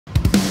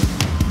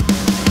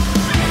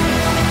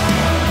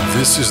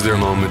This is their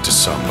moment to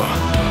samba.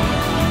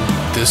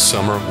 This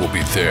summer will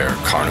be their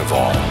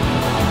carnival.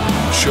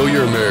 Show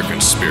your American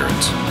spirit.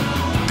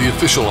 The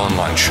official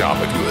online shop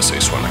at USA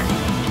Swimming.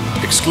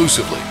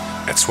 Exclusively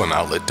at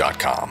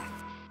swimoutlet.com.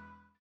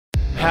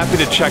 Happy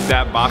to check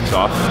that box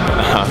off.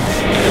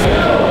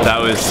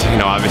 That was,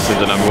 obviously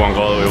the #1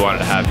 goal that we wanted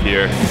to have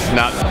here.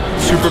 Not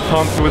super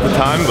pumped with the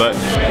time, but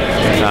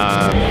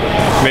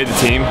made the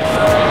team.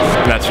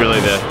 And that's really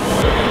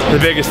the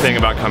biggest thing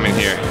about coming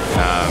here.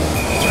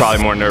 It's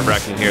probably more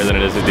nerve-wracking here than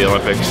it is at the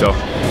Olympics. So,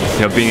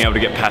 being able to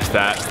get past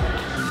that.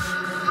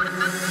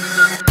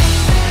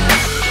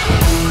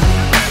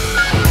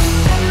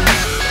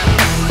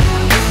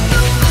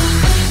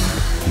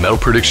 Medal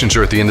predictions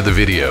are at the end of the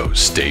video.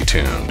 Stay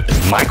tuned.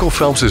 Michael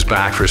Phelps is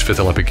back for his 5th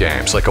Olympic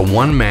Games, like a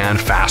one-man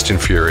Fast and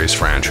Furious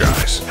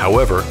franchise.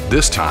 However,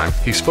 this time,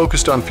 he's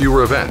focused on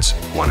fewer events: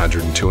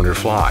 100 and 200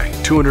 fly,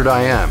 200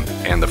 IM,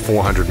 and the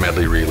 400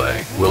 medley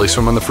relay. Will he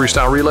swim on the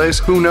freestyle relays?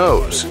 Who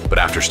knows? But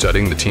after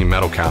studying the team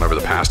medal count over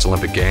the past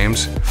Olympic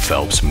Games,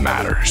 Phelps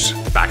matters.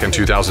 Back in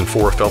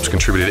 2004, Phelps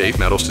contributed 8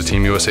 medals to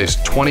Team USA's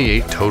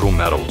 28 total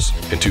medals.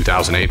 In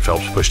 2008,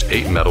 Phelps pushed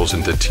 8 medals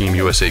into Team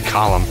USA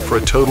column for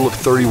a total of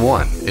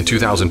 31. In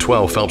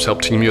 2012, Phelps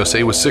helped Team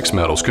USA with 6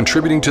 medals,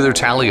 contributing to their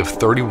tally of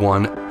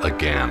 31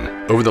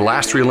 again. Over the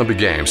last 3 Olympic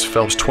Games,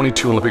 Phelps'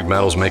 22 Olympic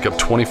medals make up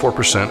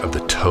 24% of the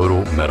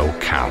total medal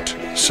count.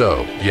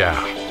 So, yeah,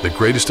 the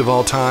greatest of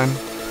all time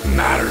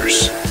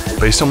matters.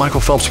 Based on Michael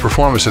Phelps'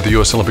 performance at the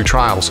US Olympic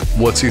Trials,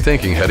 what's he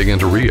thinking heading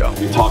into Rio?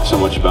 We talk so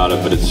much about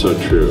it, but it's so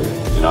true.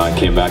 I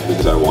came back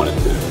because I wanted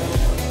to.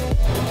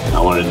 I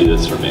wanted to do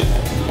this for me.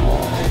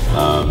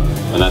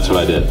 And that's what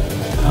I did.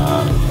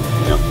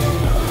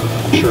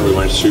 I'm sure we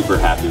weren't super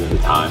happy with the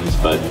times,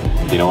 but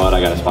you know what? I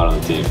got a spot on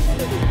the team.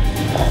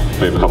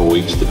 We have a couple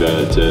weeks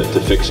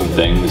to fix some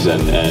things,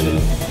 and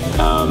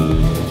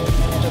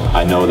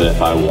I know that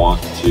if I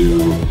want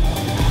to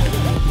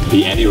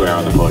be anywhere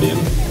on the podium,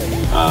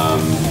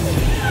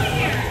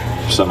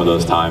 some of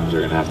those times are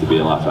going to have to be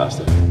a lot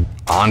faster.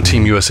 On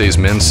Team USA's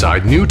men's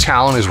side, new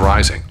talent is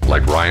rising,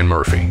 like Ryan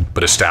Murphy.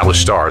 But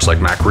established stars like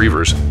Mac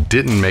Reavers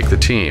didn't make the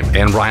team.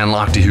 And Ryan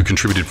Lochte, who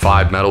contributed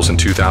 5 medals in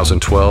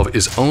 2012,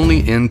 is only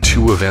in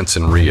 2 events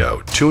in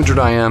Rio: 200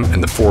 IM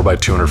and the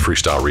 4x200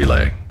 freestyle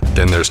relay.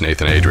 Then there's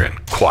Nathan Adrian,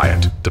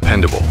 quiet,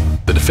 dependable,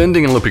 the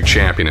defending Olympic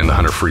champion in the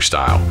 100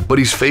 freestyle, but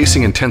he's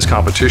facing intense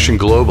competition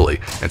globally,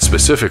 and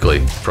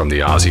specifically from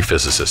the Aussie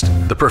physicist,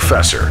 the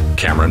professor,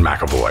 Cameron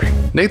McAvoy.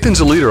 Nathan's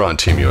a leader on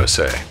Team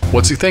USA.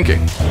 What's he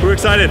thinking? We're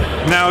excited.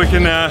 Now we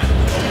can, I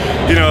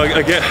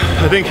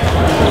think,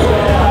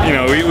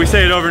 we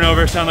say it over and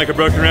over, sound like a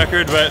broken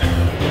record, but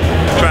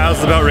trials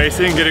is about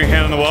racing, getting a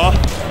hand on the wall.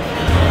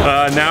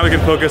 Now we can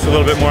focus a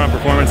little bit more on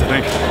performance, I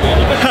think.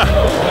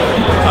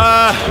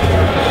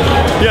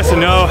 Yes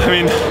and no. I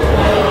mean,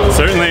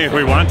 certainly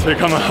we want to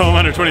come home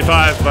under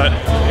 25, but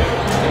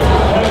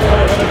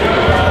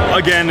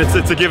again,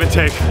 it's a give and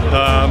take.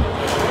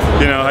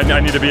 I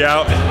need to be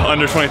out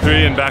under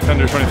 23 and back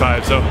under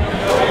 25, so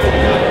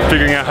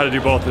figuring out how to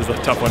do both is a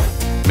tough one.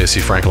 Missy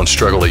Franklin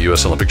struggled at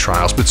US Olympic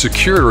trials, but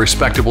secured a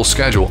respectable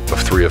schedule of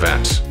 3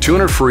 events: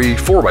 200 free,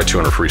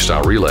 4x200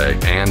 freestyle relay,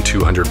 and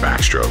 200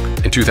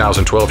 backstroke. In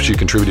 2012, she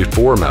contributed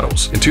 4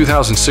 medals. In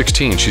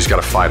 2016, she's got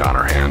a fight on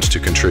her hands to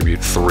contribute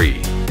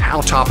 3.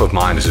 How top of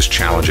mind is this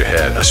challenge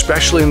ahead,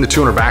 especially in the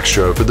 200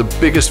 backstroke for the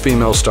biggest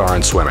female star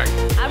in swimming?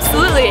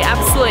 Absolutely,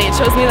 absolutely. It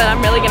shows me that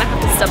I'm really going to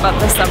have to step up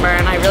this summer,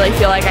 and I really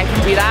feel like I can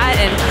do that,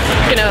 and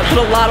I'm going to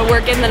put a lot of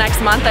work in the next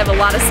month. I have a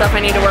lot of stuff I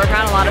need to work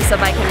on, a lot of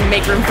stuff I can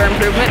make room for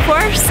improvement for,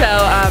 so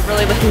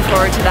really looking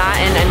forward to that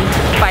and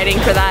fighting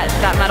for that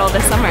medal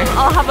this summer.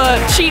 I'll have a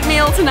cheat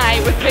meal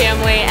tonight with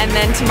family, and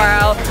then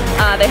tomorrow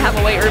they have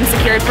a weight room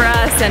secured for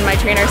us, and my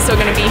trainer's still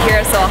going to be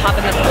here, so I'll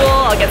hop in the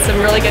pool, I'll get some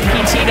really good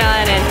PT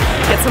done, and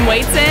get some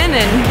weights in,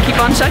 and keep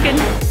on chugging.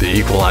 The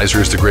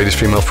equalizer is the greatest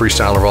female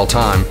freestyler of all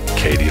time,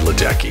 Katie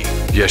Ledecky.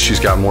 Yes, she's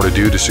got more to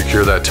do to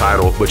secure that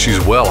title, but she's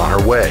well on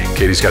her way.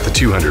 Katie's got the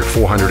 200,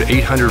 400,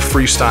 800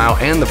 freestyle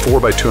and the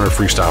 4x200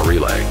 freestyle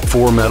relay.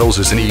 4 medals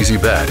is an easy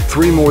bet,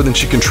 3 more than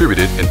she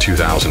contributed in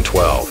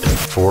 2012.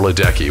 For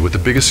Ledecky, with the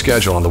biggest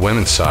schedule on the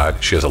women's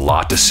side, she has a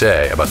lot to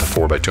say about the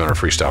 4x200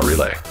 freestyle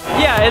relay.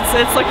 Yeah,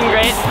 it's looking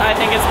great. I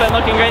think it's been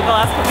looking great the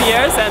last couple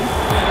years, and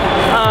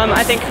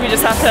I think we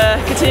just have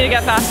to continue to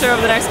get faster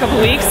over the next couple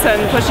weeks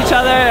and push each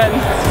other and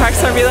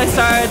practice our relay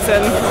starts,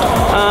 and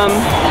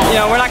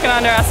we're not going to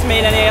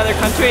underestimate any other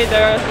country.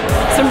 There are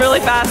some really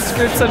fast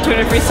groups of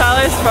 200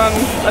 freestylers from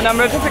a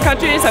number of different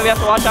countries that we have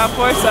to watch out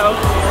for, so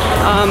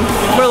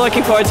we're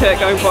looking forward to it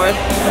going forward.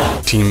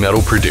 Team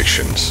medal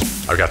predictions.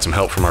 I've got some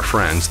help from our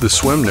friends, the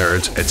swim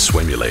nerds at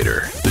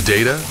Swimulator. The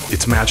data,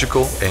 it's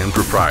magical and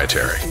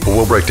proprietary, but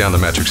we'll break down the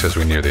metrics as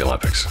we near the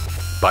Olympics.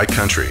 By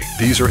country,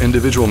 these are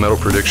individual medal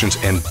predictions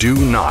and do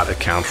not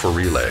account for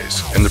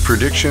relays. And the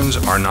predictions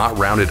are not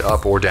rounded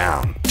up or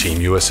down. Team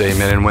USA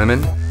men and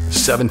women,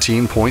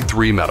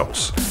 17.3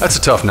 medals. That's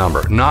a tough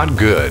number, not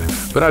good,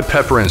 but I'd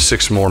pepper in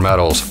 6 more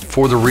medals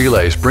for the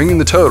relays, bringing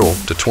the total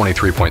to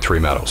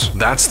 23.3 medals.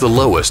 That's the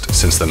lowest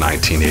since the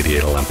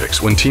 1988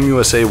 Olympics, when Team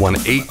USA won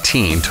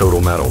 18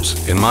 total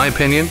medals. In my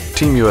opinion,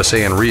 Team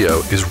USA in Rio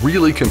is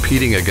really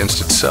competing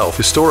against itself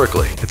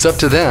historically. It's up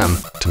to them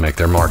to make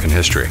their mark in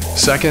history.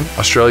 Second,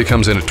 Australia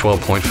comes in at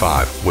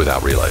 12.5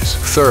 without relays.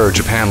 Third,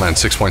 Japan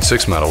lands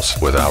 6.6 medals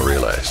without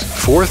relays.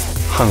 Fourth,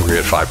 Hungary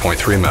at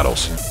 5.3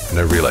 medals.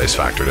 No relays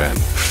factored in.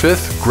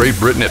 Fifth, Great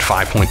Britain at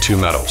 5.2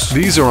 medals.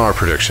 These are our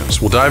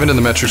predictions. We'll dive into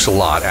the metrics a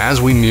lot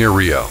as we near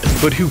Rio.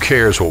 But who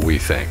cares what we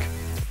think?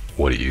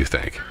 What do you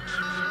think?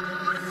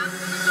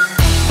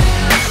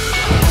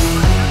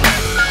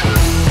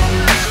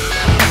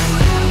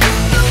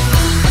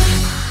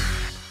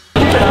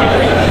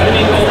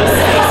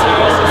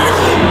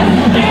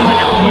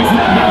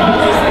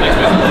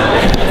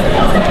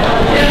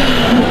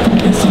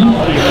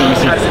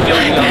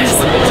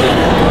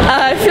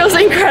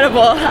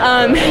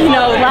 You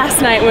know,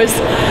 last night was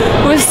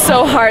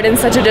so hard and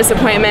such a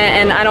disappointment,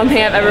 and I don't think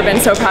I've ever been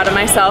so proud of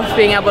myself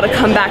being able to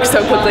come back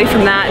so quickly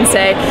from that and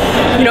say,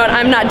 you know what,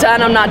 I'm not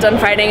done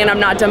fighting, and I'm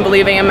not done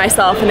believing in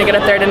myself, and to get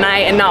up there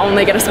tonight and not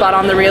only get a spot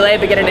on the relay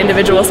but get an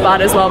individual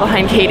spot as well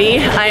behind Katie.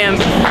 I am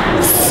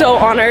so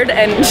honored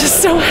and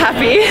just so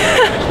happy.